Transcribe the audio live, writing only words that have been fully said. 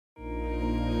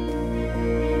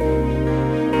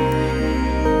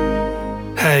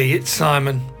Hey, it's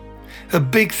Simon. A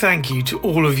big thank you to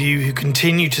all of you who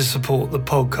continue to support the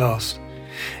podcast.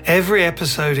 Every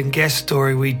episode and guest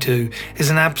story we do is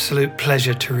an absolute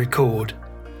pleasure to record.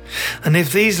 And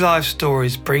if these life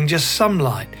stories bring just some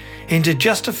light into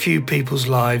just a few people's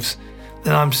lives,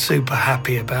 then I'm super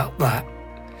happy about that.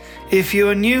 If you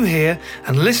are new here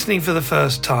and listening for the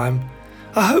first time,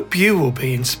 I hope you will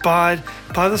be inspired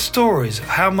by the stories of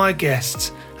how my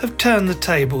guests have turned the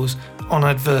tables on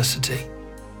adversity.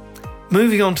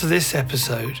 Moving on to this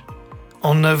episode,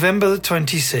 on November the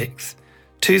 26th,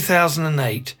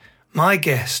 2008, my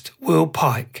guest, Will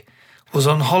Pike, was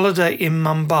on holiday in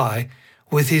Mumbai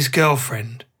with his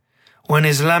girlfriend when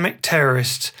Islamic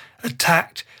terrorists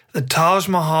attacked the Taj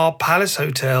Mahal Palace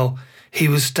Hotel he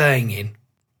was staying in.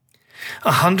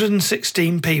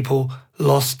 116 people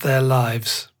lost their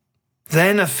lives.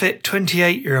 Then a fit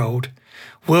 28-year-old,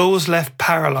 Will was left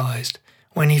paralysed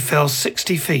when he fell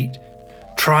 60 feet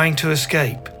trying to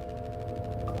escape.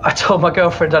 I told my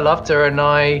girlfriend I loved her, and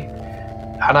I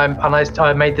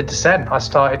made the descent. I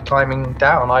started climbing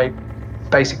down. I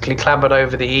basically clambered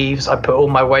over the eaves. I put all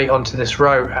my weight onto this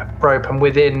rope, and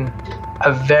within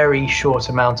a very short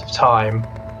amount of time,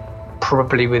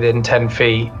 probably within 10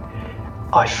 feet,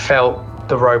 I felt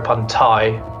the rope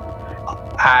untie.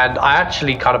 And I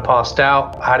actually kind of passed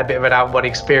out. I had a bit of an out-of-body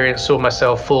experience, saw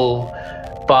myself fall,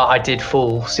 but I did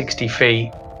fall 60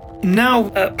 feet. Now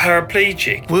a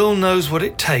paraplegic, Will knows what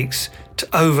it takes to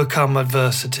overcome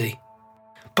adversity.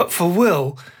 But for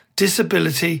Will,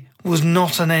 disability was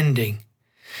not an ending.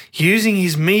 Using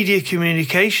his media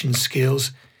communication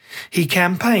skills, he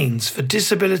campaigns for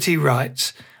disability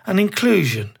rights and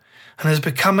inclusion and has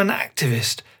become an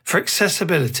activist for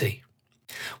accessibility.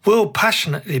 Will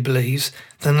passionately believes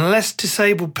that unless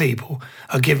disabled people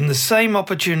are given the same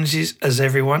opportunities as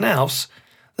everyone else,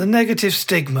 the negative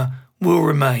stigma will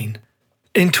remain.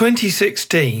 In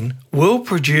 2016, Will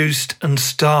produced and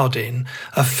starred in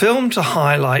a film to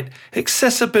highlight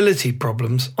accessibility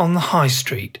problems on the high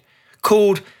street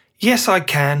called Yes I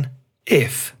Can,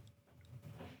 If.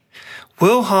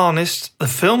 Will harnessed the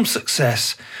film's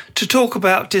success to talk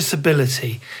about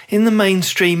disability in the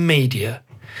mainstream media,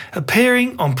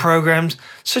 appearing on programmes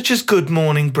such as Good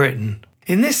Morning Britain.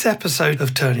 In this episode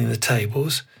of Turning the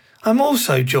Tables, I'm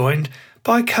also joined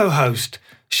by co-host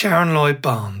Sharon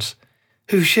Lloyd-Barnes,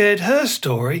 who shared her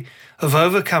story of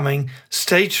overcoming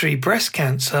stage 3 breast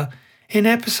cancer in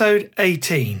episode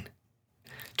 18.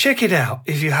 Check it out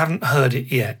if you haven't heard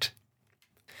it yet.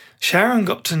 Sharon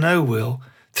got to know Will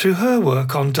through her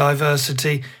work on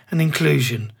diversity and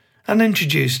inclusion and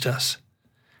introduced us.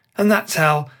 And that's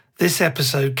how this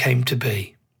episode came to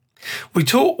be. We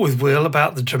talked with Will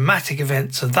about the dramatic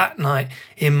events of that night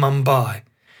in Mumbai,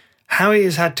 how he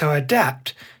has had to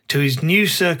adapt to his new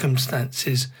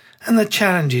circumstances and the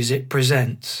challenges it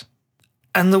presents,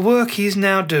 and the work he is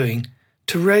now doing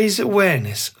to raise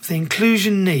awareness of the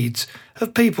inclusion needs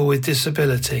of people with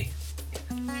disability.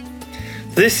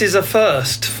 This is a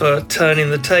first for Turning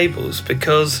the Tables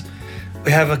because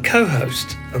we have a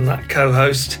co-host, and that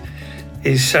co-host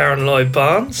is Sharon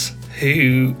Lloyd-Barnes,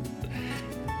 who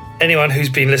anyone who's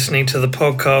been listening to the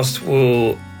podcast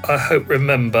will, I hope,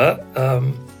 remember,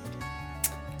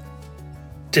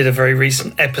 did a very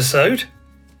recent episode.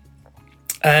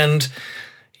 And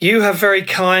you have very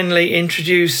kindly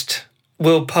introduced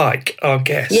Will Pike, our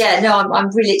guest. Yeah, no, I'm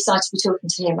really excited to be talking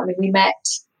to him. I mean, we met,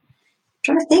 I'm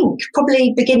trying to think,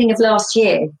 probably beginning of last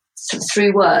year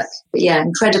through work. But yeah,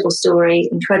 incredible story,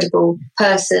 incredible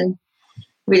person.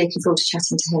 Really looking forward to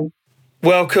chatting to him.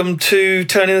 Welcome to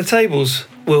Turning the Tables,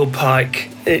 Will Pike.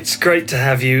 It's great to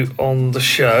have you on the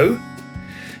show.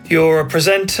 You're a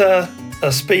presenter,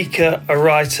 a speaker, a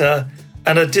writer,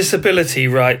 and a disability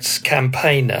rights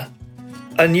campaigner.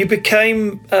 And you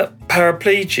became a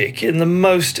paraplegic in the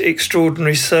most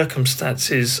extraordinary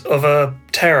circumstances of a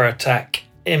terror attack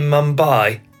in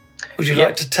Mumbai. Would you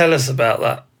like to tell us about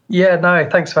that? Yeah, no,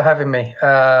 thanks for having me.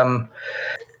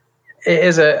 It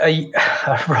is a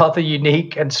rather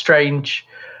unique and strange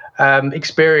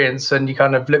experience, and you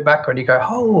kind of look back and you go,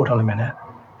 hold on a minute,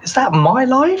 is that my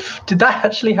life? Did that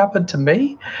actually happen to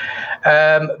me?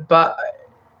 But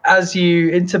as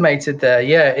you intimated there,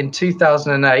 yeah, in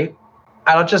 2008, and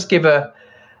I'll just give a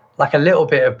little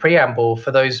bit of preamble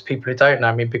for those people who don't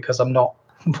know me, because I'm not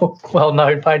well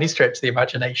known by any stretch of the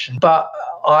imagination. But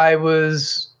I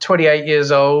was 28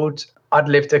 years old. I'd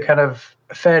lived a kind of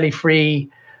fairly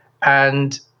free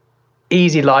and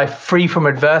easy life, free from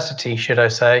adversity, should I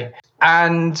say.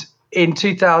 And in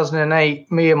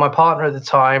 2008, me and my partner at the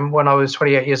time, when I was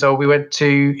 28 years old, we went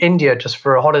to India just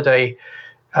for a holiday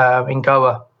in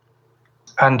Goa.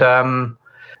 And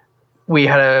we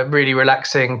had a really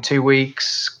relaxing 2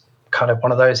 weeks, kind of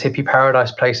one of those hippie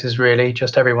paradise places, really.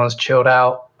 Just everyone's chilled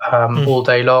out all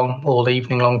day long, all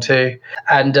evening long too.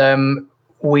 And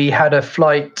we had a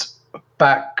flight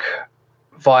back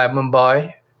via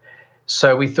Mumbai.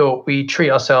 So we thought we'd treat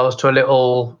ourselves to a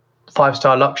little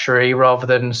 5-star luxury rather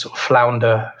than sort of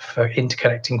flounder for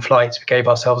interconnecting flights. We gave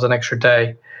ourselves an extra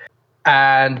day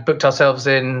and booked ourselves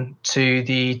in to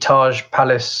the Taj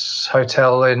Palace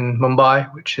Hotel in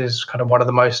Mumbai, which is kind of one of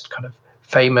the most kind of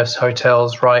famous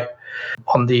hotels right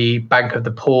on the bank of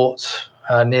the port,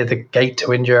 near the gate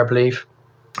to India, I believe.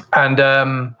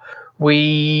 And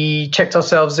we checked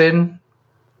ourselves in.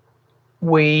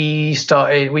 We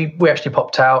actually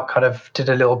popped out, kind of did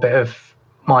a little bit of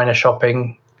minor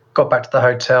shopping, got back to the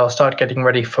hotel, started getting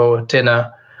ready for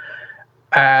dinner.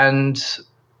 And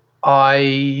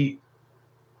I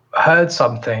heard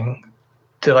something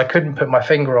that I couldn't put my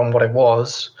finger on what it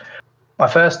was. My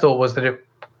first thought was that it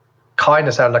kind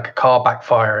of sounded like a car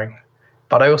backfiring,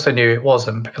 but I also knew it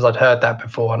wasn't because I'd heard that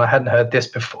before and I hadn't heard this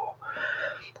before.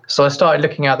 So I started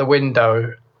looking out the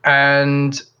window,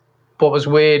 and what was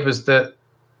weird was that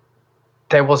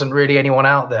there wasn't really anyone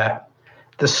out there.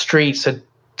 The streets had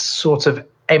sort of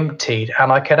emptied,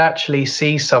 and I could actually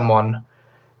see someone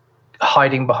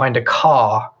hiding behind a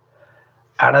car.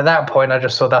 And at that point, I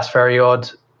just thought, that's very odd.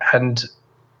 And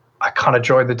I kind of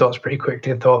joined the dots pretty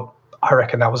quickly and thought, I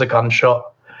reckon that was a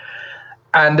gunshot.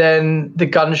 And then the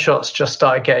gunshots just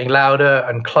started getting louder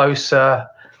and closer,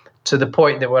 to the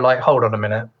point that we're like, hold on a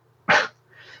minute.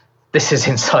 This is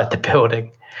inside the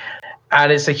building.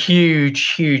 And it's a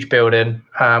huge, huge building.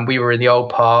 We were in the old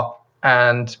part,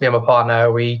 and me and my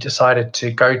partner, we decided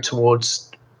to go towards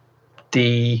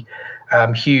the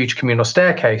huge communal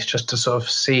staircase just to sort of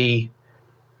see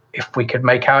if we could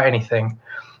make out anything.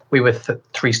 We were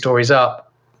 3 stories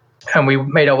up, and we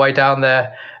made our way down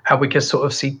there, and we could sort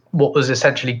of see what was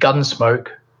essentially gun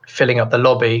smoke filling up the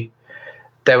lobby.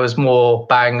 There was more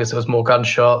bangs, there was more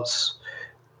gunshots.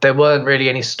 There weren't really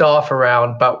any staff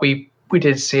around, but we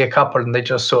did see a couple, and they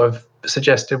just sort of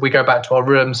suggested we go back to our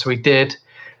room. So we did,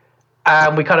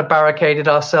 and we kind of barricaded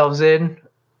ourselves in.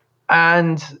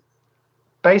 And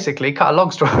basically, cut a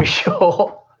long story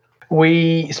short,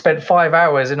 we spent 5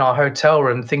 hours in our hotel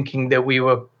room thinking that we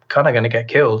were kind of going to get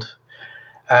killed.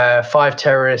 5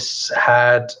 terrorists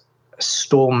had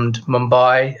stormed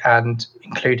Mumbai, and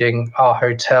including our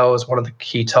hotel as one of the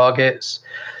key targets.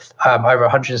 Over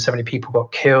 170 people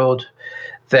got killed.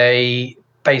 They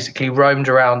basically roamed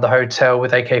around the hotel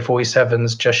with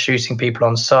AK-47s, just shooting people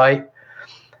on sight.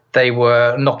 They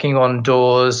were knocking on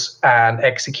doors and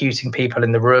executing people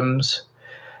in the rooms.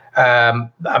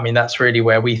 That's really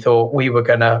where we thought we were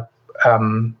going to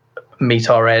meet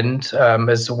our end,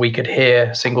 as we could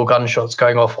hear single gunshots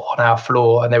going off on our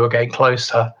floor, and they were getting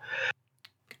closer.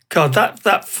 God,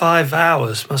 that 5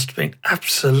 hours must have been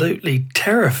absolutely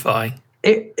terrifying.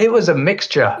 It was a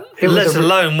mixture. Let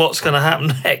alone what's going to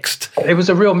happen next. It was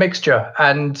a real mixture,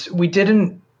 and we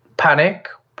didn't panic.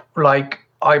 Like,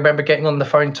 I remember getting on the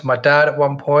phone to my dad at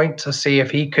one point to see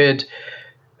if he could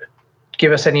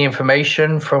give us any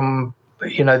information from,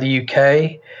 the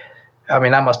UK. I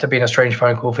mean, that must have been a strange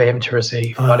phone call for him to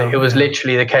receive. But it was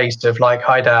literally the case of like,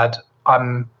 hi, Dad,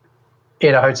 I'm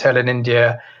in a hotel in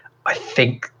India. I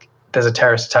think there's a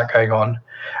terrorist attack going on.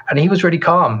 And he was really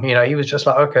calm. He was just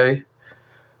like, okay,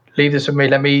 leave this with me.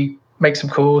 Let me make some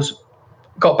calls.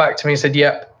 Got back to me and said,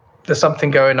 yep, there's something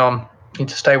going on. You need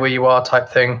to stay where you are, type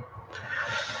thing.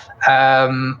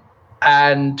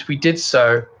 And we did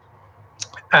so.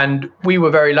 And we were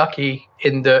very lucky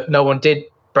in that no one did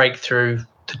break through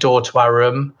the door to our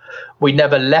room. We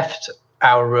never left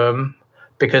our room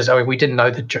because we didn't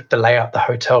know the layout of the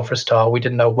hotel for a start. We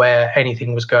didn't know where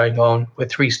anything was going on. We're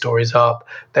 3 stories up.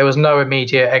 There was no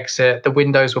immediate exit. The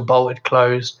windows were bolted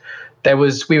closed.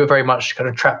 We were very much kind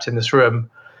of trapped in this room.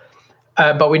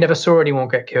 But we never saw anyone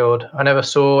get killed. I never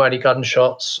saw any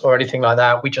gunshots or anything like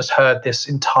that. We just heard this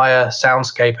entire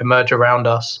soundscape emerge around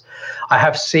us. I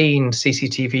have seen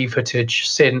CCTV footage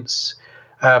since,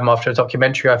 after a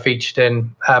documentary I featured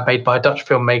in, made by a Dutch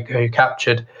filmmaker who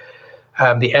captured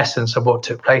the essence of what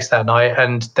took place that night.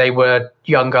 And they were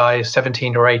young guys,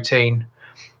 17 or 18,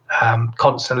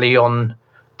 constantly on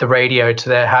the radio to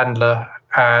their handler.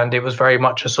 And it was very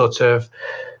much a sort of,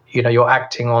 you're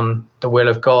acting on the will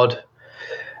of God,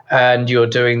 and you're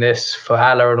doing this for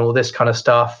Allah and all this kind of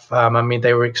stuff.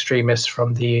 They were extremists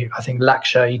from the, I think,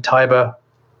 Lashkar-e-Taiba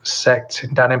sect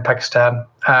down in Pakistan.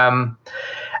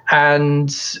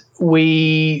 And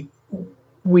we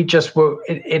just were,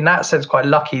 in that sense, quite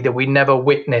lucky that we never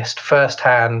witnessed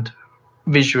firsthand,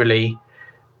 visually,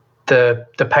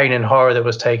 the pain and horror that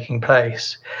was taking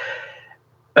place.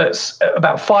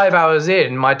 About 5 hours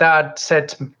in, my dad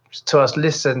said to us,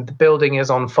 listen, the building is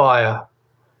on fire.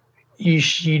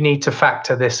 You need to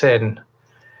factor this in.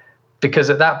 Because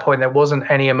at that point, there wasn't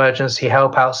any emergency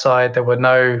help outside. There was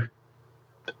no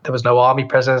army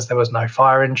presence. There was no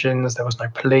fire engines. There was no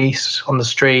police on the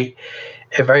street.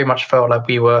 It very much felt like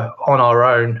we were on our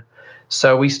own.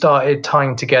 So we started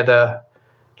tying together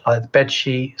like bed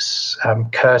sheets,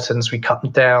 curtains. We cut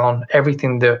them down,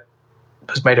 everything that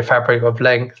was made of fabric of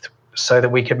length, so that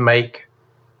we could make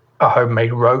a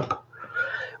homemade rope.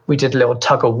 We did a little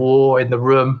tug of war in the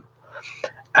room.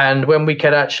 And when we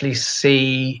could actually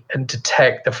see and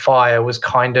detect the fire was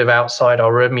kind of outside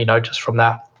our room, just from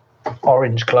that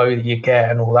orange glow that you get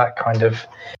and all that kind of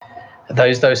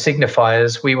those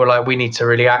signifiers, we were like, we need to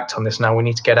really act on this now. We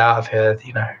need to get out of here.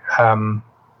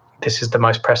 This is the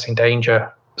most pressing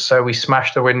danger. So we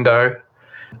smashed the window,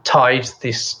 tied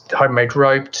this homemade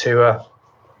rope to a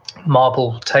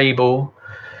marble table,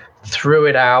 threw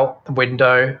it out the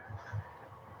window.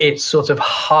 It sort of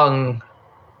hung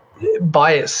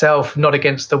by itself, not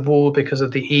against the wall because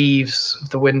of the eaves of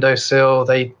the windowsill.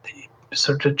 They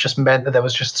sort of just meant that there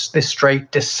was just this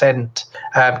straight descent.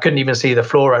 Couldn't even see the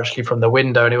floor actually from the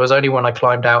window. And it was only when I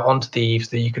climbed out onto the eaves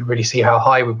that you could really see how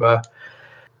high we were.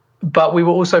 But we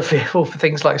were also fearful for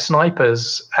things like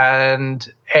snipers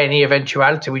and any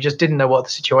eventuality. We just didn't know what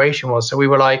the situation was. So we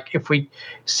were like, if we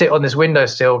sit on this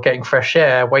windowsill getting fresh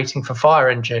air, waiting for fire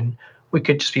engine, we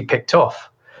could just be picked off.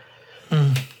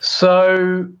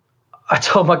 So I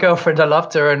told my girlfriend I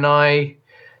loved her, and I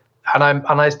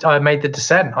made the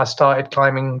descent. I started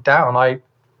climbing down. I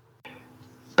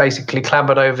basically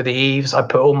clambered over the eaves. I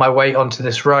put all my weight onto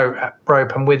this rope,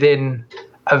 and within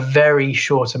a very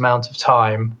short amount of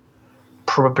time,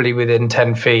 probably within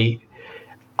 10 feet,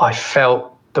 I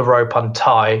felt the rope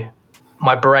untie.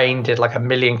 My brain did like a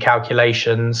million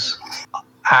calculations,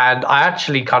 and I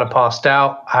actually kind of passed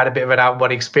out. I had a bit of an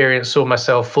out-of-body experience, saw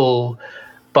myself fall,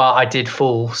 but I did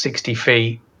fall 60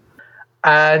 feet.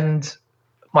 And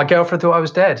my girlfriend thought I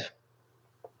was dead.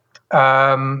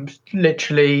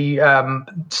 Literally,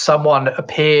 someone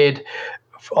appeared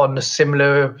on a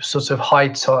similar sort of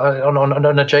height on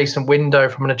an adjacent window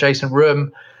from an adjacent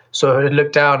room. So I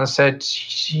looked down and said,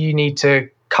 you need to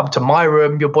come to my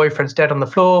room. Your boyfriend's dead on the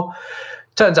floor.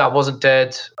 Turns out I wasn't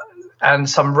dead. And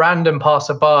some random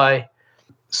passerby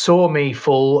saw me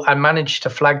fall and managed to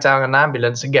flag down an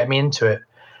ambulance and get me into it.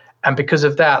 And because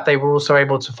of that, they were also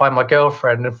able to find my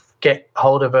girlfriend and get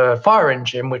hold of a fire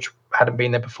engine, which hadn't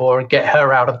been there before, and get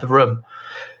her out of the room.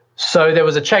 So there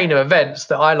was a chain of events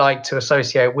that I like to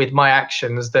associate with my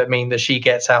actions that mean that she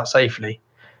gets out safely.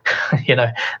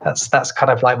 That's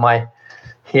kind of like my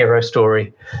hero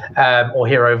story, or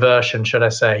hero version, should I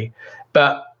say.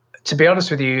 But to be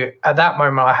honest with you, at that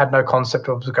moment, I had no concept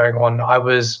of what was going on. I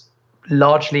was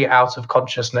largely out of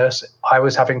consciousness. I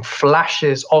was having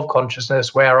flashes of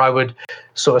consciousness where I would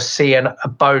sort of see a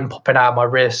bone popping out of my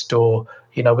wrist, or,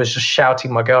 was just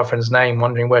shouting my girlfriend's name,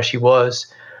 wondering where she was.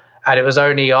 And it was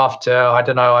only after,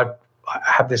 I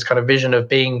had this kind of vision of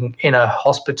being in a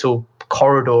hospital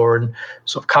corridor and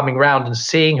sort of coming round and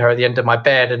seeing her at the end of my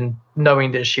bed and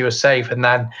knowing that she was safe. And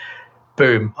then,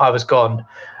 boom, I was gone.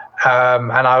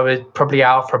 And I was probably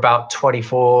out for about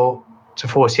 24 to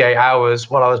 48 hours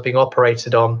while I was being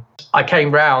operated on. I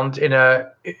came round in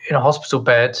a hospital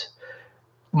bed,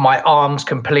 my arms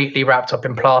completely wrapped up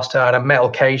in plaster. I had a metal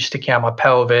cage sticking out my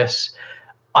pelvis.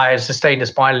 I had sustained a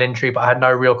spinal injury, but I had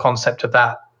no real concept of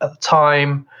that at the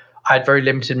time. I had very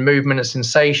limited movement and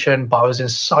sensation, but I was in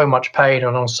so much pain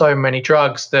and on so many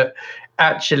drugs that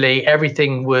actually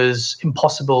everything was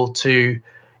impossible to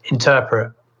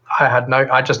interpret.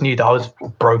 I just knew that I was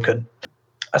broken.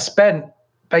 I spent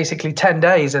basically 10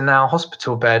 days in our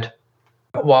hospital bed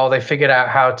while they figured out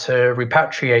how to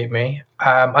repatriate me.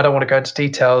 I don't want to go into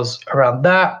details around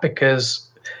that because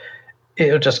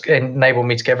it'll just enable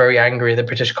me to get very angry at the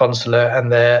British consulate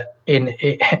and their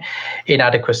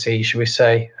inadequacy, should we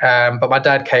say. But my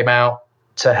dad came out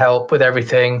to help with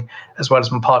everything, as well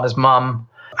as my partner's mum.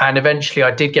 And eventually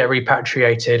I did get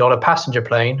repatriated on a passenger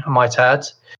plane, I might add,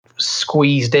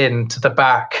 squeezed into the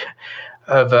back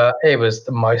of it was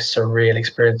the most surreal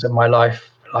experience of my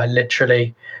life. Like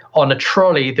literally on a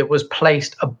trolley that was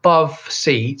placed above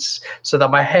seats so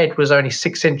that my head was only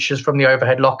 6 inches from the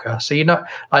overhead locker. So,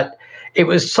 it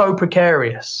was so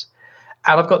precarious.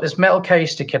 And I've got this metal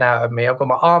cage sticking out of me. I've got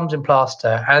my arms in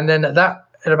plaster. And then at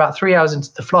about 3 hours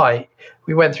into the flight,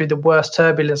 we went through the worst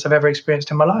turbulence I've ever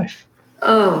experienced in my life.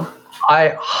 Oh.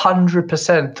 I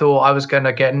 100% thought I was going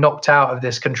to get knocked out of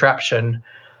this contraption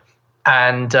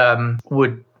and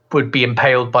would would be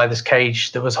impaled by this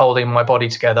cage that was holding my body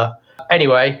together.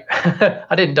 Anyway,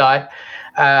 I didn't die.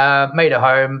 Made it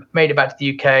home, made it back to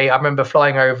the UK. I remember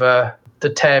flying over the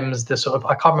Thames,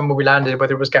 I can't remember where we landed,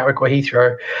 whether it was Gatwick or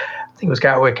Heathrow. I think it was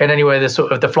Gatwick. And anyway,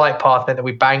 the flight path meant that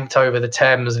we banked over the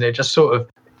Thames, and it just sort of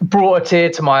brought a tear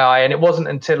to my eye. And it wasn't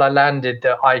until I landed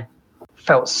that I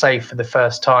felt safe for the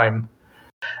first time.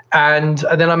 And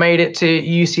then I made it to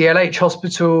UCLH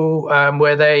Hospital,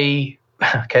 where they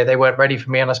weren't ready for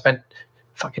me, and I spent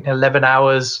fucking 11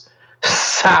 hours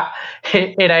sat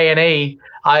in A&E.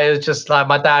 I was just like,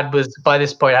 my dad was, by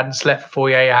this point, hadn't slept for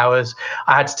 48 hours.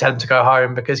 I had to tell him to go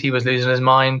home because he was losing his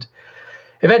mind.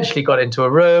 Eventually got into a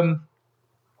room,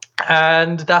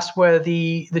 and that's where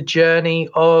the journey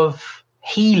of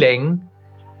healing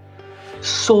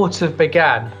sort of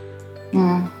began.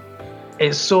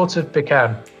 It sort of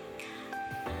began.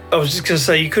 I was just going to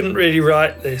say, you couldn't really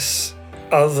write this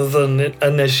other than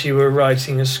unless you were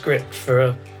writing a script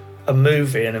for a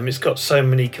movie, and it's got so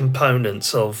many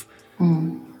components of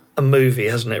a movie,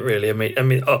 hasn't it? Really, I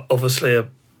mean, obviously a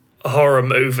horror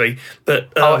movie,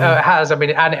 but it has. I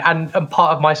mean, and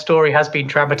part of my story has been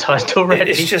dramatized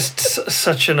already. It's just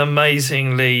such an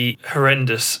amazingly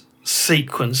horrendous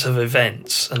sequence of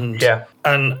events,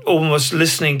 and almost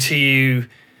listening to you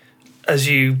as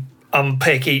you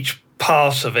unpick each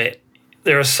part of it,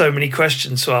 there are so many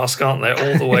questions to ask, aren't there,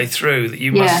 all the way through, that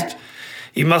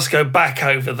you must go back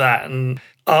over that and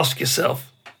ask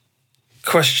yourself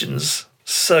questions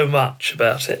so much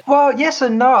about it. Well, yes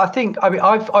and no.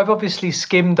 I've obviously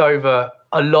skimmed over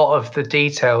a lot of the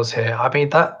details here. I mean,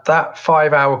 that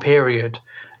 5-hour period,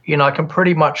 I can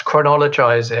pretty much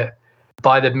chronologize it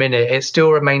by the minute. It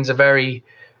still remains a very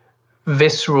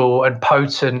visceral and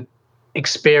potent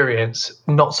experience,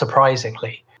 not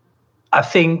surprisingly. I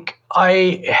think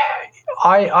I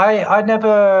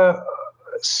never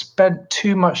spent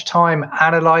too much time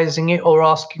analyzing it or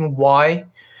asking why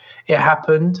it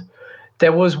happened.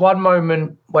 There was one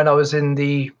moment when I was in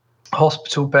the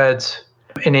hospital bed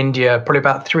in India, probably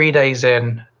about 3 days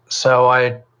in, so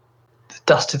the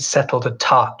dust had settled a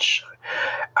touch,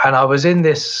 and I was in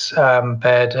this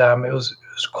bed. It was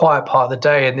a quiet part of the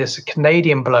day, and this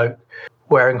Canadian bloke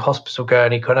wearing a hospital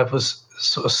gurney kind of was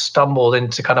sort of stumbled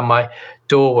into kind of my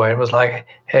doorway and was like,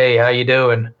 "Hey, how you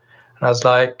doing?" And I was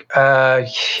like,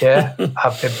 "Yeah,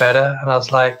 I've been better." And I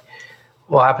was like,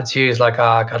 "What happened to you?" He's like,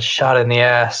 I got shot in the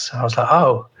ass. And I was like,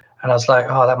 "Oh." And I was like,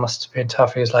 "Oh, that must have been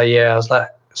tough." He was like, "Yeah." I was like,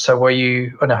 "So were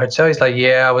you in a hotel?" He's like,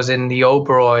 "Yeah, I was in the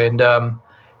Oberoi." And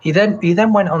he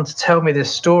then went on to tell me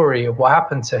this story of what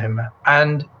happened to him.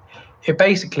 And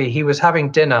he was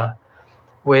having dinner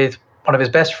with one of his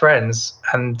best friends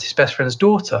and his best friend's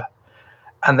daughter.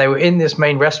 And they were in this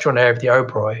main restaurant area of the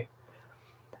Oberoi.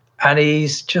 And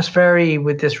he's just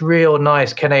with this real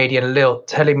nice Canadian lilt,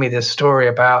 telling me this story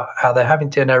about how they're having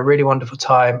dinner, a really wonderful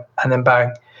time, and then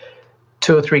bang,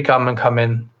 2 or 3 gunmen come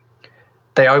in.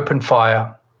 They open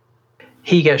fire.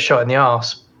 He gets shot in the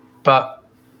arse, but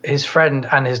his friend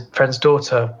and his friend's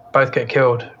daughter both get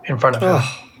killed in front of him.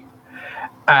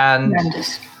 And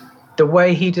tremendous. The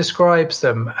way he describes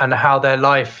them and how their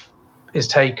life is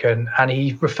taken, and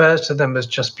he refers to them as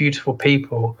just beautiful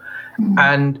people,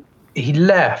 and he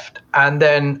left, and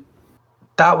then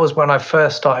that was when I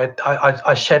first started.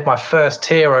 I shed my first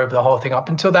tear over the whole thing. Up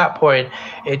until that point,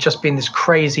 it had just been this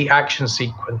crazy action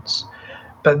sequence.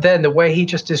 But then the way he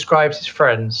just describes his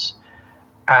friends,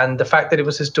 and the fact that it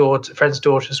was his friend's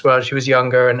daughter as well, she was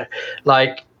younger, and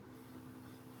like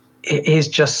his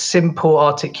just simple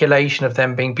articulation of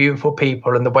them being beautiful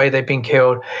people and the way they've been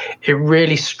killed, it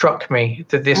really struck me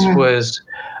that this was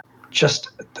just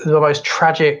the most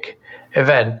tragic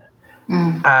event.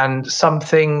 And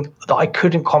something that I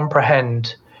couldn't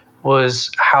comprehend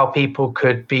was how people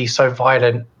could be so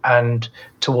violent and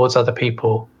towards other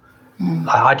people.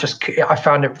 I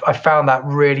found that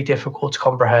really difficult to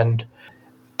comprehend.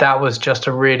 That was just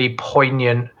a really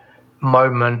poignant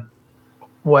moment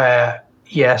where,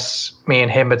 yes, me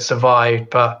and him had survived,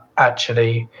 but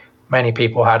actually many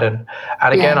people hadn't.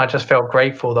 And again, I just felt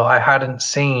grateful that I hadn't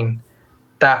seen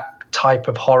that type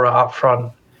of horror up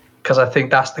front, because I think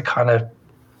that's the kind of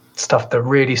stuff that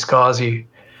really scars you,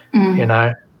 you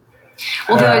know.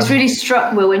 Although I was really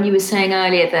struck, Will, when you were saying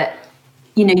earlier that,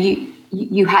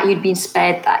 you'd been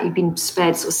spared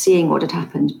sort of seeing what had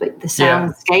happened, but the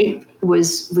soundscape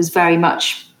was very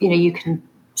much, you can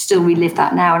still relive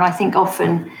that now. And I think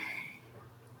often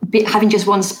having just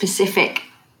one specific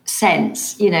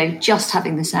sense, just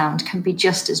having the sound can be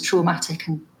just as traumatic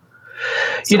and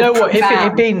what,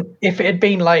 if it had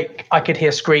been like I could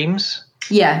hear screams,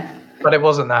 But it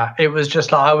wasn't that. It was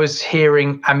just like I was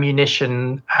hearing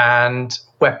ammunition and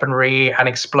weaponry and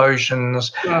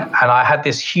explosions, and I had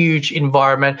this huge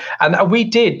environment. And we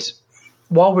did,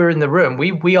 while we were in the room,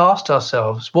 we asked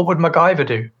ourselves, what would MacGyver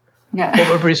do? Yeah.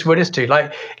 What would Bruce Willis do?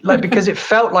 Like because it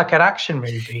felt like an action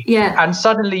movie. Yeah. And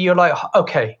suddenly you're like,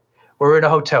 okay, we're in a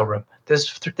hotel room.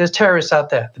 There's terrorists out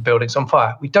there. The building's on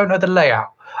fire. We don't know the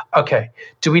layout. Okay,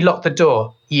 do we lock the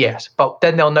door? Yes, but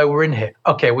then they'll know we're in here.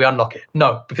 Okay, we unlock it.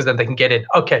 No, because then they can get in.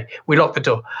 Okay, we lock the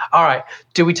door. All right,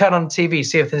 do we turn on the TV,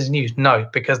 see if there's news? No,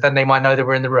 because then they might know that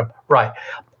we're in the room. Right.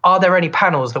 Are there any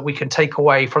panels that we can take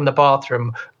away from the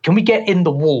bathroom? Can we get in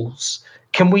the walls?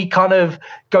 Can we kind of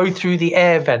go through the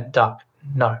air vent duct?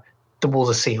 No, the walls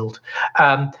are sealed.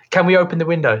 Can we open the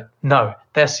window? No,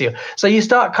 they're sealed. So you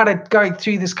start kind of going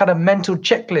through this kind of mental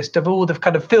checklist of all the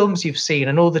kind of films you've seen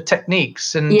and all the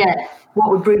techniques. And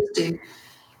what would Bruce do?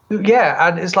 Yeah,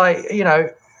 and it's like,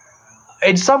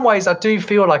 in some ways I do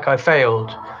feel like I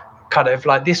failed. Kind of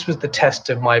like this was the test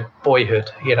of my boyhood.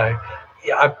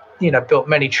 I've built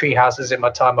many tree houses in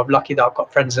my time. I'm lucky that I've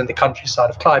got friends in the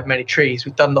countryside. I've climbed many trees.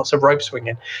 We've done lots of rope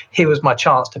swinging. Here was my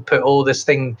chance to put all this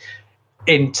thing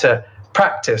into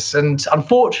practice. And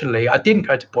unfortunately, I didn't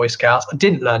go to Boy Scouts. I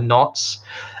didn't learn knots.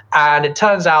 And it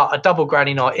turns out a double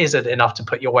granny knot isn't enough to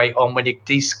put your weight on when you're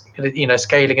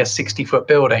scaling a 60-foot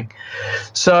building.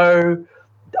 So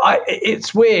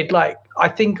it's weird. Like, I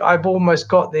think I've almost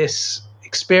got this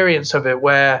experience of it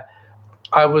where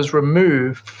I was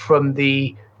removed from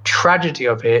the tragedy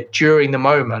of it during the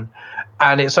moment,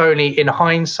 and it's only in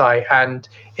hindsight and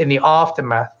in the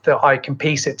aftermath that I can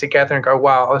piece it together and go,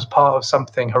 wow, I was part of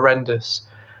something horrendous,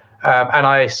 and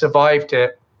I survived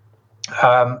it,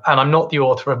 and I'm not the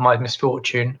author of my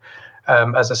misfortune,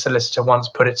 as a solicitor once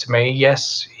put it to me.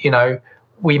 Yes,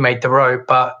 we made the road,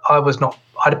 but I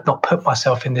did not put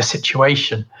myself in this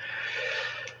situation.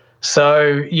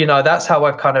 So that's how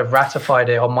I've kind of ratified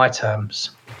it on my terms.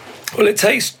 Well, it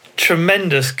takes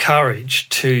tremendous courage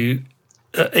to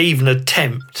even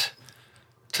attempt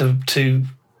to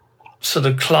sort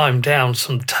of climb down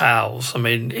some towels. I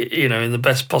mean, in the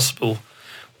best possible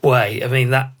way. I mean,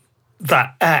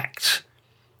 that act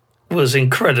was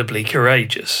incredibly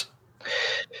courageous.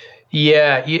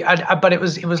 Yeah, but it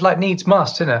was like needs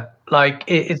must, isn't it? Like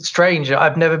it's strange.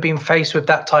 I've never been faced with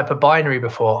that type of binary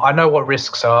before. I know what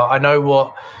risks are. I know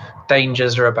what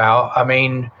dangers are about. I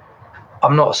mean,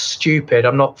 I'm not stupid.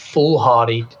 I'm not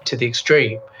foolhardy to the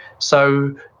extreme.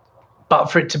 So, but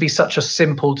for it to be such a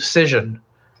simple decision,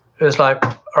 it was like,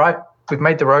 all right, we've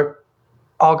made the rope.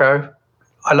 I'll go.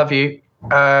 I love you.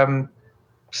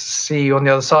 See you on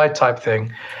the other side type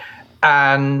thing.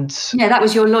 And that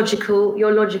was your logical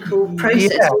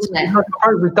process, wasn't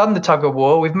it? We've done the tug of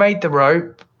war. We've made the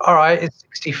rope. All right, it's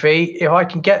 60 feet. If I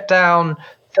can get down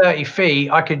 30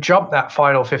 feet, I could jump that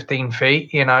final 15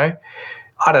 feet,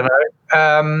 I don't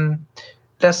know.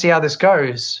 Let's see how this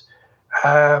goes.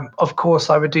 Of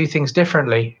course, I would do things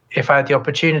differently if I had the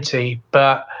opportunity,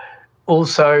 but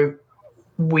also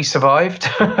we survived.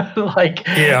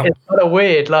 It's kind of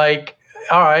weird. Like,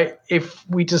 all right, if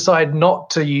we decide not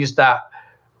to use that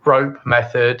rope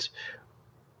method,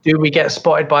 do we get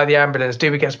spotted by the ambulance?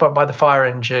 Do we get spotted by the fire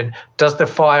engine? Does the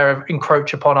fire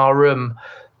encroach upon our room?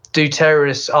 Do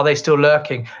terrorists, are they still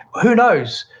lurking? Who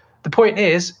knows? The point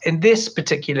is, in this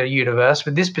particular universe,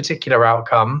 with this particular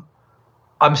outcome,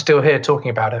 I'm still here talking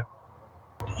about it.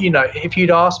 If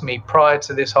you'd asked me prior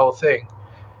to this whole thing,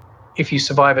 if you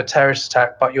survive a terrorist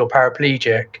attack but you're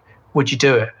paraplegic, would you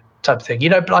do it? Type of thing.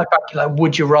 Like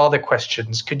would you rather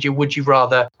questions. Would you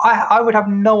rather? I would have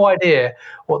no idea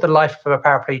what the life of a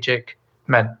paraplegic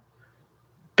meant,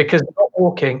 because not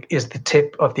walking is the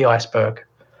tip of the iceberg.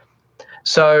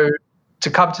 So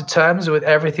to come to terms with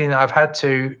everything that I've had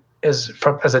to as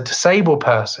a disabled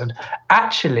person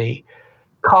actually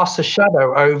casts a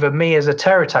shadow over me as a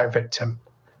terror attack victim.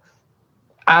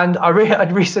 And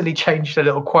I'd recently changed a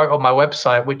little quote on my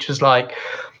website, which was like,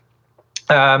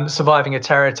 surviving a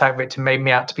terror attack victim made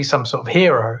me out to be some sort of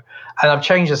hero. And I've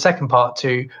changed the second part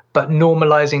to, but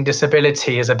normalizing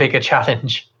disability is a bigger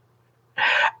challenge.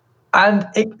 And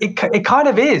it kind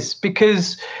of is,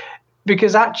 because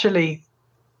actually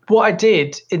what I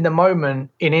did in the moment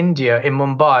in India, in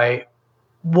Mumbai,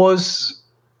 was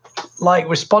like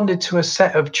responded to a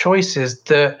set of choices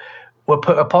that were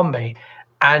put upon me.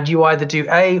 And you either do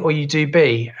A or you do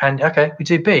B. And okay, we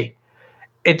do B.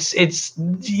 It's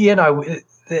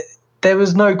there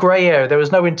was no gray area, there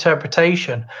was no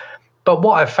interpretation. But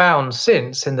what I've found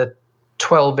since, in the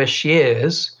 12-ish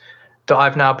years that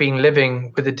I've now been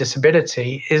living with a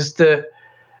disability, is that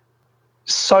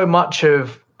so much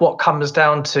of what comes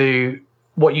down to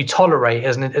what you tolerate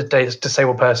as a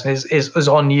disabled person is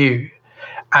on you,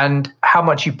 and how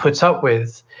much you put up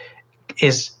with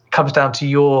comes down to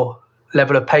your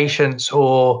level of patience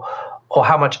or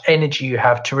how much energy you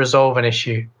have to resolve an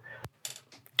issue.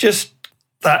 Just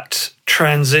that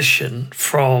transition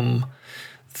from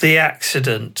the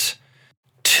accident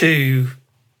to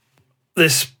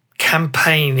this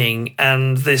campaigning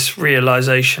and this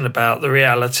realization about the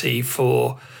reality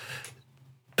for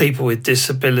people with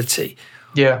disability.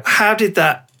 Yeah. How did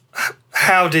that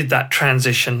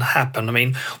transition happen? I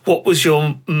mean, what was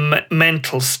your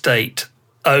mental state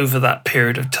over that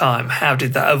period of time? How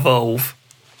did that evolve?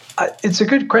 It's a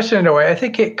good question in a way. I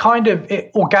think it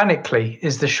organically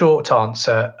is the short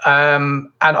answer,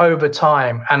 and over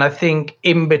time. And I think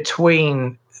in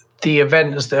between the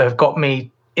events that have got me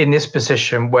in this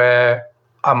position where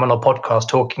I'm on a podcast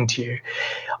talking to you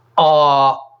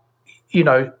are,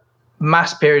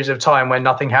 mass periods of time when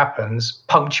nothing happens,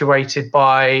 punctuated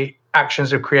by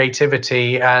actions of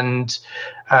creativity and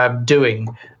doing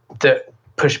that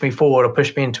push me forward or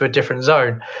push me into a different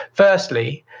zone.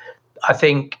 Firstly, I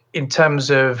think in terms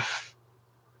of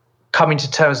coming to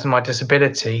terms with my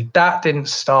disability, that didn't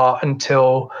start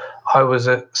until I was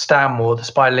at Stanmore, the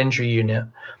spinal injury unit.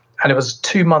 And it was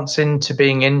 2 months into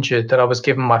being injured that I was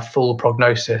given my full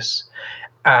prognosis.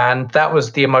 And that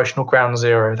was the emotional ground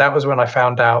zero. That was when I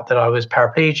found out that I was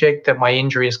paraplegic, that my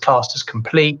injury is classed as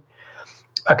complete.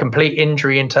 A complete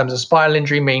injury in terms of spinal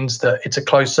injury means that it's a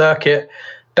closed circuit.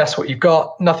 That's what you've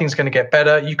got. Nothing's going to get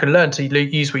better. You can learn to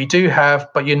use what you do have,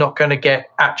 but you're not going to get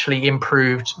actually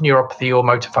improved neuropathy or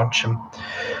motor function.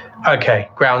 Okay,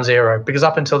 ground zero. Because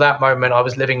up until that moment, I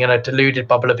was living in a deluded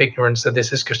bubble of ignorance that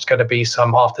this is just going to be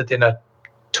some after dinner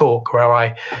talk where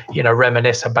I,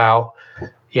 reminisce about,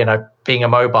 being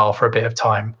immobile for a bit of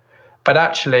time. But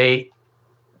actually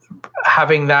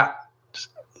having that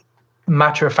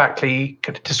matter-of-factly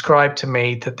described to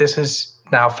me that this is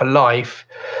now for life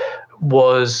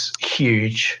was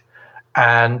huge,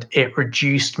 and it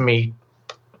reduced me,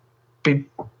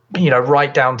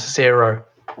 right down to zero.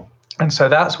 And so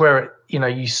that's where,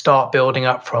 you start building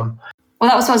up from. Well,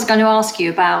 that was what I was going to ask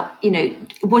you about,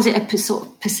 was it a sort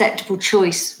of perceptible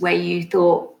choice where you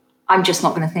thought, I'm just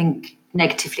not going to think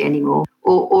negatively anymore?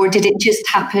 Or did it just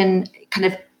happen kind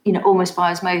of, almost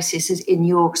by osmosis in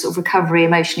your sort of recovery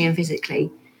emotionally and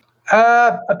physically?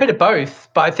 A bit of both,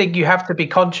 but I think you have to be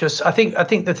conscious. I think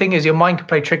the thing is your mind can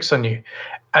play tricks on you,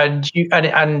 and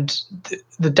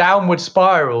the downward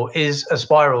spiral is a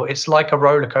spiral. It's like a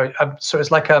roller coaster. So it's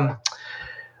like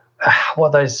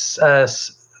what those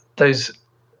it's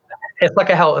like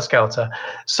a helter skelter.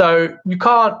 So you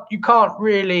can't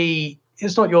really.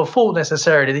 It's not your fault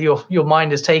necessarily that your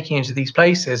mind is taking you into these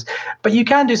places, but you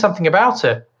can do something about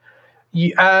it.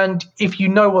 And if you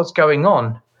know what's going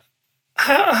on.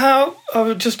 How I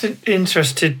was just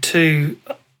interested to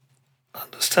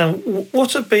understand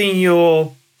what have been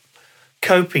your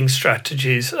coping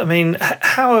strategies. I mean,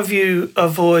 how have you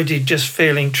avoided just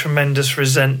feeling tremendous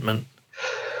resentment?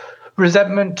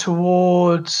 Resentment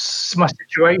towards my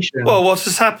situation? Well, what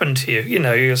has happened to you,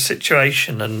 your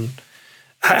situation, and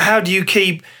how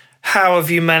have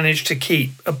you managed to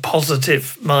keep a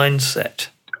positive mindset?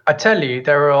 I tell you,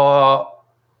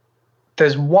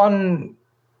 there's one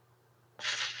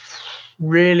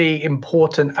really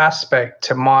important aspect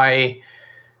to my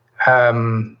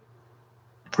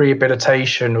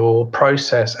rehabilitation or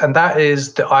process, and that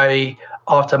is that I,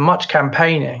 after much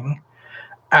campaigning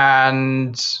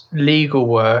and legal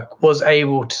work, was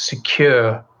able to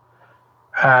secure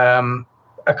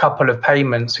a couple of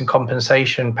payments and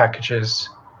compensation packages.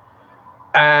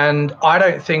 And I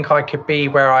don't think I could be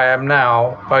where I am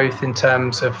now, both in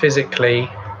terms of physically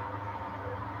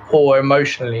or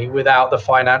emotionally, without the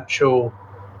financial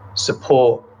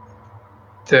support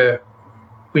that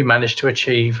we managed to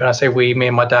achieve. And I say we, me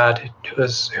and my dad, who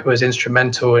was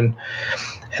instrumental in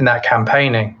that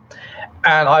campaigning.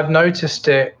 And I've noticed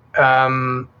it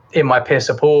in my peer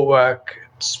support work,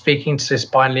 speaking to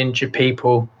spinally injured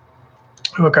people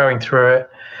who are going through it.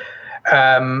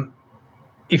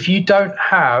 If you don't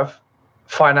have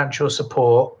financial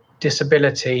support,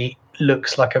 disability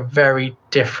looks like a very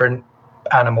different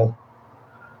animal.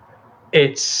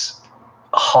 It's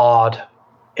hard.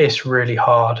 It's really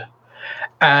hard.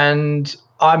 And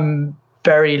I'm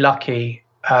very lucky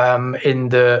in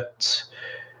that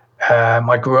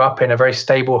I grew up in a very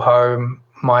stable home.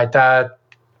 My dad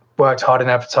worked hard in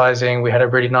advertising. We had a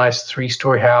really nice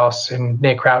 3-story house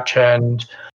near Crouch End.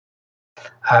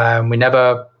 We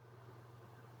never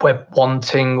we're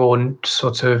wanting or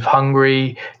sort of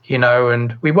hungry,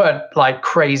 and we weren't like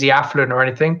crazy affluent or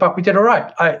anything, but we did all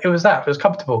right. It was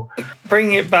comfortable.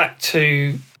 Bringing it back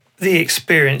to the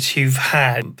experience you've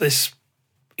had, this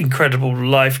incredible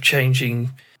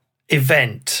life-changing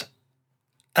event,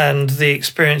 and the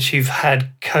experience you've had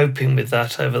coping with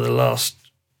that over the last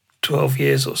 12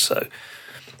 years or so,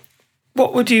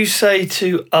 what would you say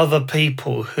to other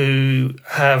people who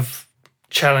have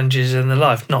challenges in their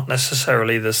life, not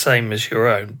necessarily the same as your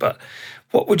own, but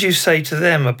what would you say to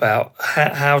them about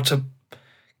how to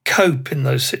cope in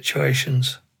those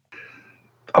situations?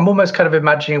 I'm almost kind of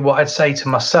imagining what I'd say to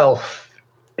myself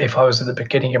if I was at the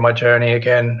beginning of my journey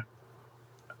again.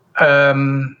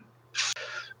 I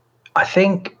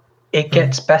think it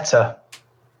gets better.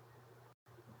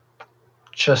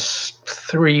 Just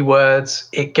 3 words,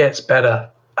 it gets better.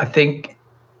 I think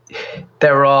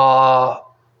there are,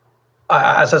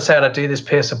 as I said, I do this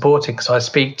peer supporting, so I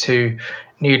speak to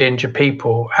newly injured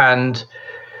people, and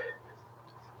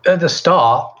at the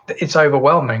start, it's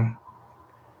overwhelming,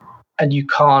 and you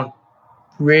can't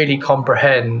really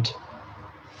comprehend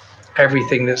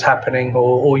everything that's happening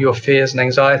or all your fears and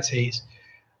anxieties.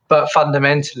 But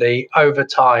fundamentally, over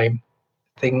time,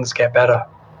 things get better.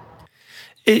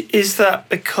 Is that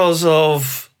because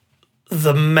of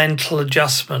the mental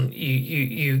adjustment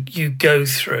you go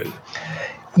through?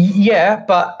 Yeah,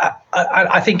 but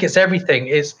I think it's everything.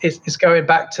 It's going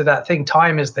back to that thing.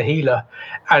 Time is the healer,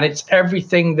 and it's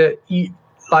everything that you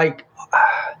like.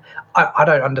 I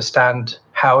don't understand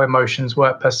how emotions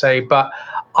work per se, but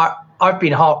I've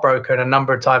been heartbroken a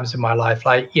number of times in my life.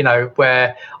 Like,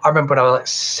 where I remember when I was like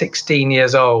 16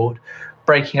 years old,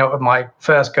 breaking up with my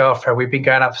first girlfriend. We'd been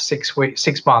going out for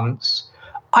 6 months.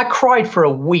 I cried for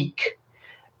a week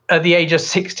at the age of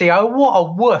 60. Oh, what a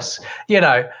wuss,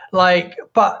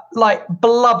 but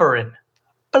blubbering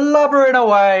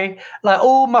away, like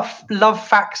all my love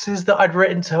faxes that I'd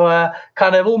written to her,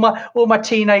 kind of all my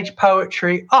teenage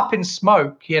poetry up in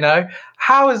smoke.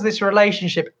 How has this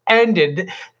relationship ended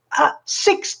at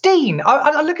 16?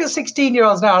 I look at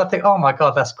 16-year-olds now and I think, oh my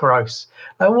God, that's gross.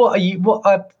 Like,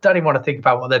 I don't even want to think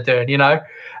about what they're doing,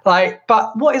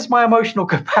 but what is my emotional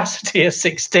capacity at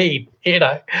 16,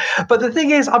 But the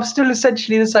thing is, I'm still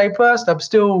essentially the same person.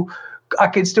 I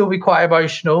can still be quite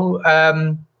emotional.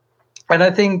 And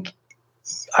I think,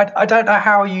 I don't know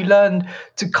how you learn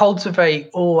to cultivate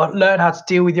or learn how to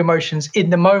deal with your emotions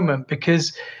in the moment,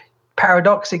 because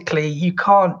paradoxically, you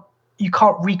can't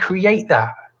recreate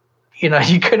that.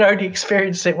 You can only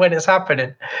experience it when it's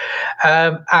happening.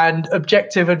 And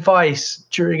objective advice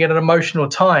during an emotional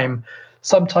time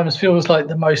sometimes feels like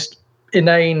the most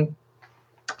inane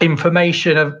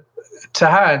information to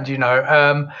hand.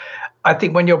 I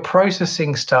think when you're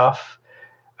processing stuff,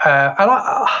 and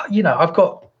I've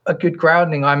got a good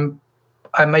grounding. I'm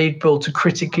able to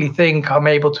critically think. I'm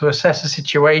able to assess a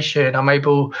situation. I'm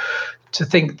able to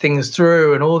think things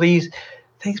through and all these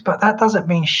things, but that doesn't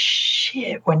mean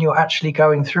shit when you're actually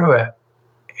going through it.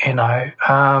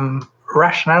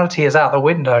 Rationality is out the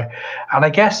window, and I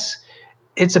guess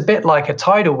it's a bit like a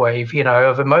tidal wave,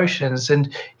 of emotions,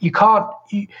 and you can't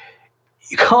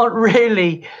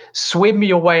really swim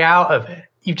your way out of it.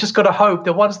 You've just got to hope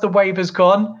that once the wave is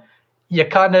gone, you're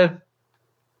kind of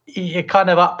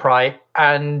upright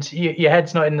and your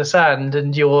head's not in the sand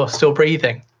and you're still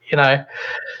breathing.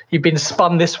 You've been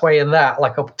spun this way and that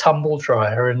like a tumble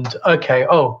dryer, and okay,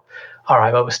 all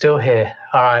right, but we're still here.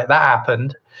 All right, that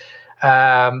happened.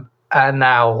 And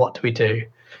now what do we do?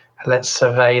 Let's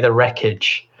survey the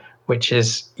wreckage, which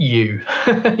is you.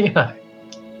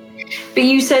 But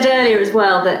you said earlier as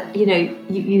well that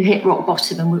you hit rock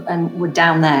bottom and were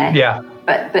down there. Yeah.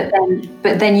 But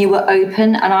then you were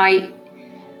open, and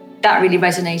that really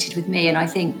resonated with me. And I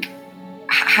think,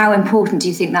 how important do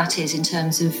you think that is in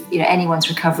terms of anyone's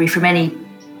recovery from any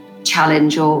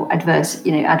challenge or adverse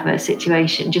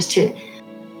situation? Just to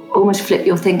almost flip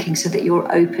your thinking so that you're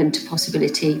open to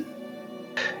possibility.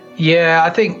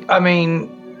 Yeah, I mean,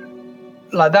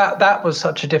 like that was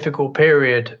such a difficult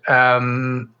period.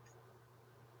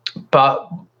 But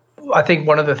I think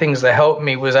one of the things that helped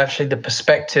me was actually the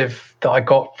perspective that I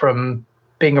got from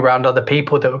being around other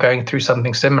people that were going through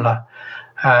something similar.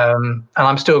 And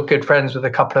I'm still good friends with a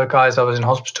couple of guys I was in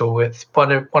hospital with.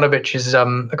 One of which is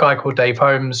a guy called Dave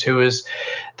Holmes, who was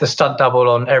the stunt double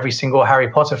on every single Harry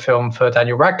Potter film for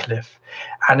Daniel Radcliffe.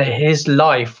 And his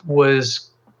life was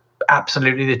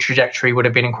absolutely, the trajectory would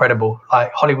have been incredible,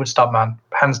 like Hollywood stuntman,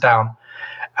 hands down.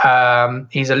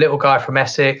 He's a little guy from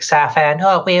Essex, South End.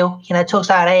 Oh, Will, talks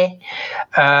out here.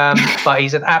 But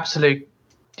he's an absolute,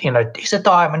 he's a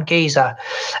diamond geezer.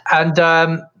 And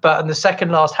but in the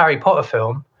second last Harry Potter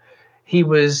film, he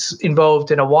was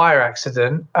involved in a wire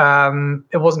accident.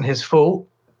 It wasn't his fault,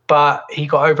 but he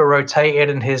got over rotated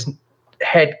and his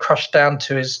head crushed down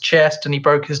to his chest and he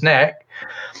broke his neck.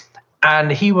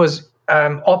 And he was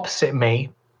opposite me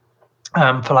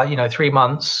for 3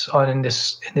 months in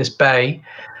this bay,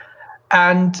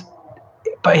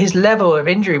 but his level of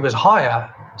injury was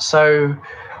higher. So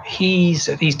he's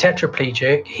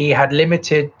tetraplegic. He had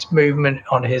limited movement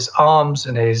on his arms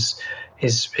and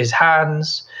his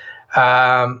hands.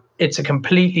 It's a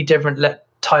completely different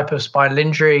type of spinal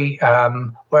injury.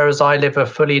 Whereas I live a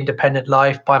fully independent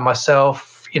life by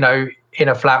myself, in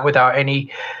a flat without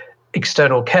any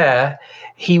external care,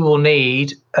 he will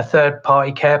need a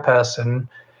third-party care person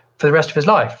for the rest of his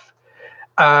life.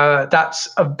 That's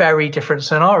a very different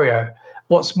scenario.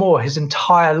 What's more, his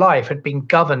entire life had been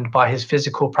governed by his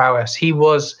physical prowess. He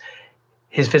was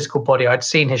his physical body. I'd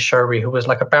seen his show reel, who was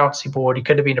like a bouncy board. He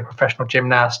could have been a professional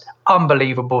gymnast.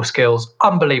 Unbelievable skills,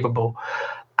 unbelievable.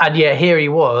 And yet here he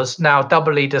was, now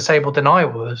doubly disabled than I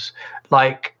was.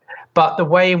 But the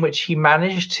way in which he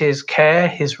managed his care,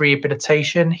 his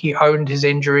rehabilitation, he owned his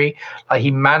injury,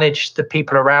 he managed the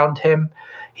people around him.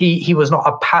 He was not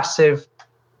a passive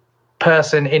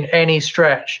person in any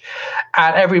stretch.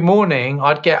 And every morning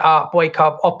I'd wake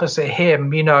up opposite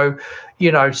him,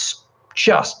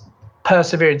 just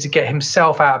persevering to get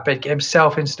himself out of bed, get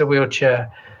himself into the wheelchair.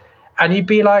 And he'd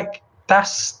be like,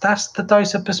 that's the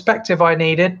dose of perspective I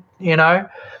needed,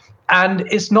 And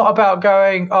it's not about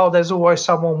going, oh, there's always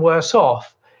someone worse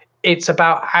off. It's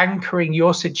about anchoring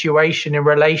your situation in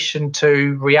relation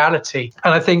to reality.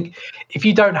 And I think if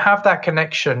you don't have that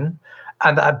connection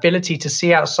and that ability to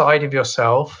see outside of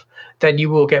yourself, then you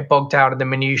will get bogged down in the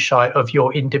minutiae of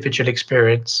your individual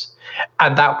experience.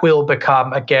 And that will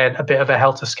become, again, a bit of a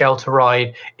helter-skelter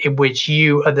ride in which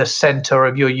you are the center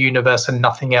of your universe and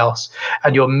nothing else.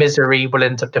 And your misery will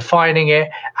end up defining it,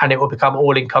 and it will become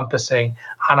all-encompassing.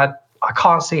 And I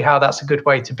can't see how that's a good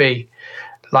way to be.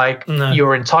 No.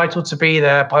 You're entitled to be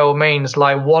there, by all means.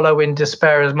 Wallow in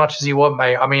despair as much as you want,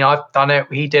 mate. I mean, I've done it.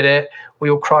 He did it. We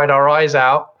all cried our eyes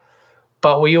out.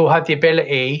 But we all had the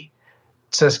ability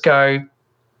to just go,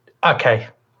 okay,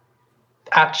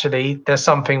 actually, there's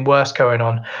something worse going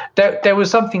on. There was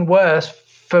something worse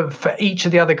for each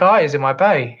of the other guys in my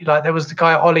bay. There was the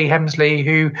guy, Ollie Hemsley,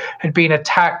 who had been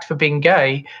attacked for being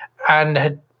gay and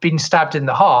had been stabbed in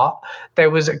the heart. There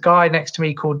was a guy next to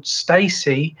me called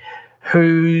Stacey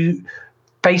who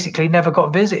basically never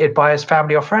got visited by his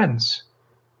family or friends.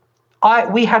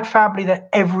 We had family there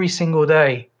every single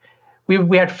day.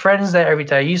 We had friends there every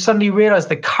day. You suddenly realize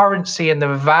the currency and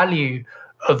the value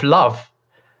of love.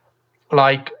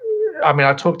 I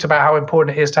talked about how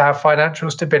important it is to have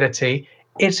financial stability.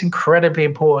 It's incredibly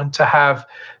important to have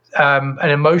an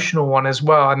emotional one as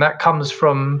well. And that comes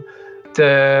from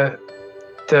the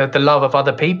love of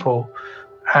other people.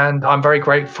 And I'm very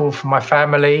grateful for my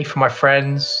family, for my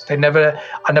friends. I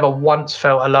never once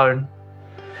felt alone.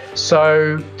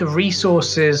 So the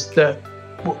resources that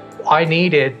I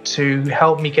needed to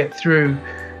help me get through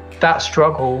that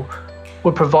struggle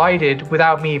were provided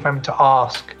without me even having to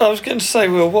ask. I was going to say,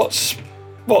 Will, what's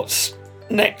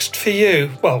next for you?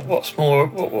 Well, what's more?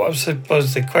 What I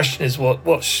suppose the question is,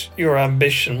 what's your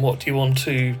ambition? What do you want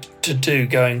to do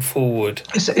going forward?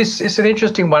 It's an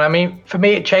interesting one. I mean, for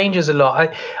me, it changes a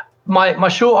lot. My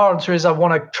short answer is I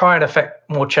want to try and affect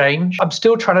more change. I'm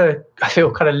still trying to, I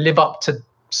feel, kind of live up to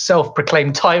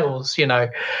self-proclaimed titles.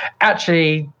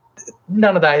 Actually,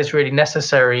 none of that is really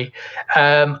necessary.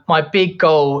 My big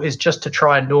goal is just to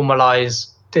try and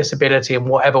normalize disability in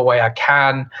whatever way I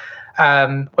can,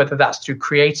 whether that's through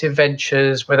creative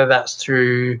ventures, whether that's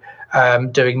through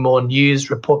doing more news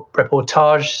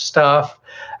reportage stuff.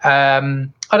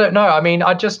 I don't know. I mean,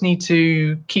 I just need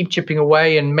to keep chipping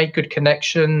away and make good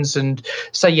connections and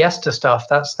say yes to stuff.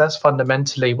 That's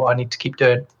fundamentally what I need to keep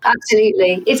doing.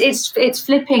 Absolutely. It's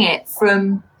flipping it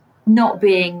from not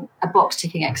being a box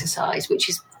ticking exercise, which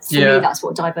is, for me, that's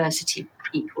what diversity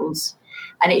equals.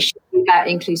 And it should be about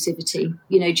inclusivity.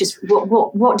 Just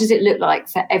what does it look like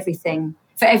for everything,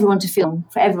 for everyone to film,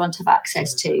 for everyone to have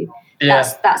access to? Yeah.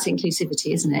 That's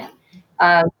inclusivity, isn't it?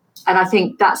 And I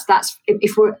think that's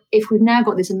if we've now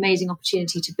got this amazing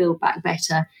opportunity to build back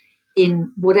better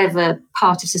in whatever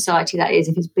part of society that is,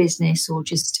 if it's business or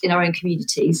just in our own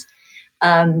communities,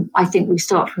 I think we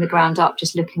start from the ground up,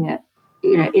 just looking at,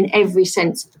 in every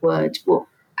sense of the word,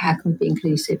 how can we be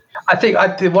inclusive? I think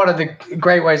one of the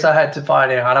great ways I had to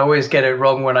find it, and I always get it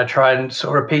wrong when I try and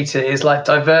sort of repeat it, is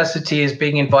diversity is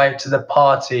being invited to the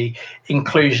party,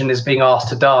 inclusion is being asked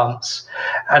to dance.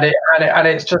 And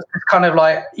it's just kind of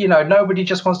nobody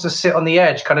just wants to sit on the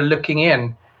edge kind of looking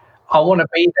in. I want to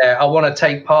be there. I want to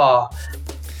take part.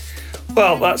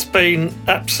 Well, that's been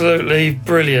absolutely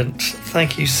brilliant.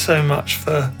 Thank you so much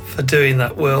for doing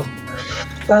that, Will.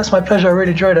 That's my pleasure. I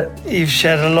really enjoyed it. You've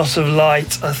shed a lot of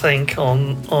light, I think,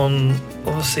 on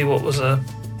obviously what was a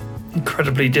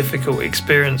incredibly difficult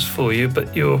experience for you,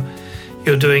 but you're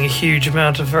doing a huge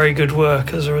amount of very good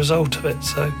work as a result of it.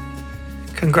 So,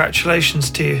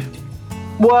 congratulations to you.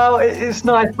 Well, it's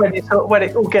nice when it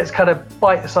all gets kind of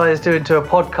bite-sized into a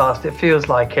podcast. It feels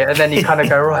like it, and then you kind of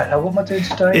go, right, now what am I doing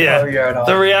today? Yeah, oh, yeah, no.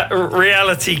 the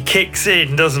reality kicks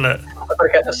in, doesn't it? I've got to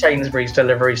get the Sainsbury's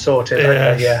delivery sorted.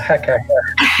 Yeah. Okay.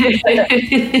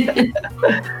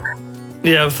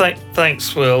 Yeah,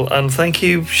 thanks, Will, and thank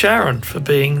you, Sharon, for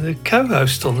being the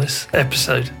co-host on this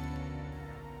episode.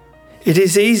 It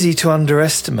is easy to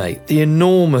underestimate the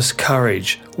enormous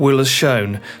courage Will has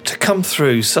shown to come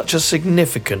through such a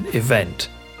significant event.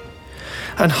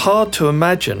 And hard to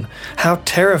imagine how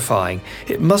terrifying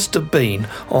it must have been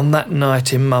on that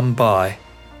night in Mumbai.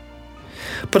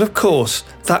 But of course,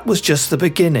 that was just the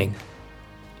beginning.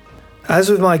 As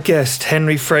with my guest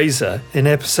Henry Fraser in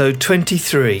episode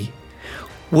 23,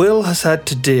 Will has had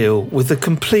to deal with a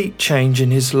complete change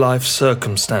in his life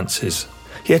circumstances.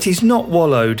 Yet he's not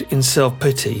wallowed in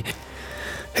self-pity.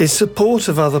 His support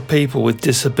of other people with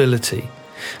disability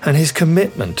and his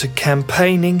commitment to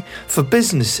campaigning for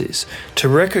businesses to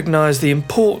recognise the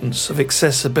importance of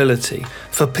accessibility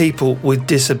for people with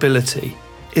disability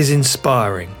is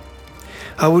inspiring.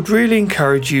 I would really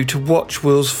encourage you to watch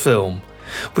Will's film,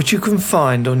 which you can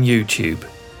find on YouTube.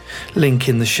 Link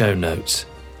in the show notes.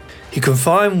 You can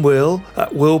find Will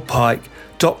at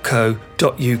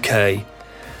willpike.co.uk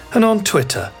and on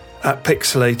Twitter at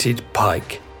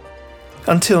PixelatedPike.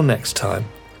 Until next time,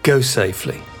 go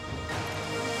safely.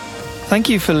 Thank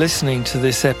you for listening to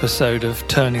this episode of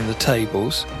Turning the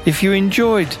Tables. If you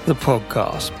enjoyed the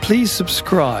podcast, please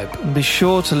subscribe and be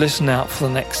sure to listen out for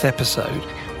the next episode,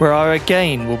 where I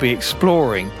again will be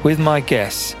exploring with my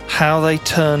guests how they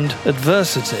turned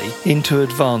adversity into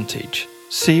advantage.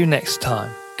 See you next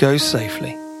time. Go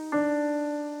safely.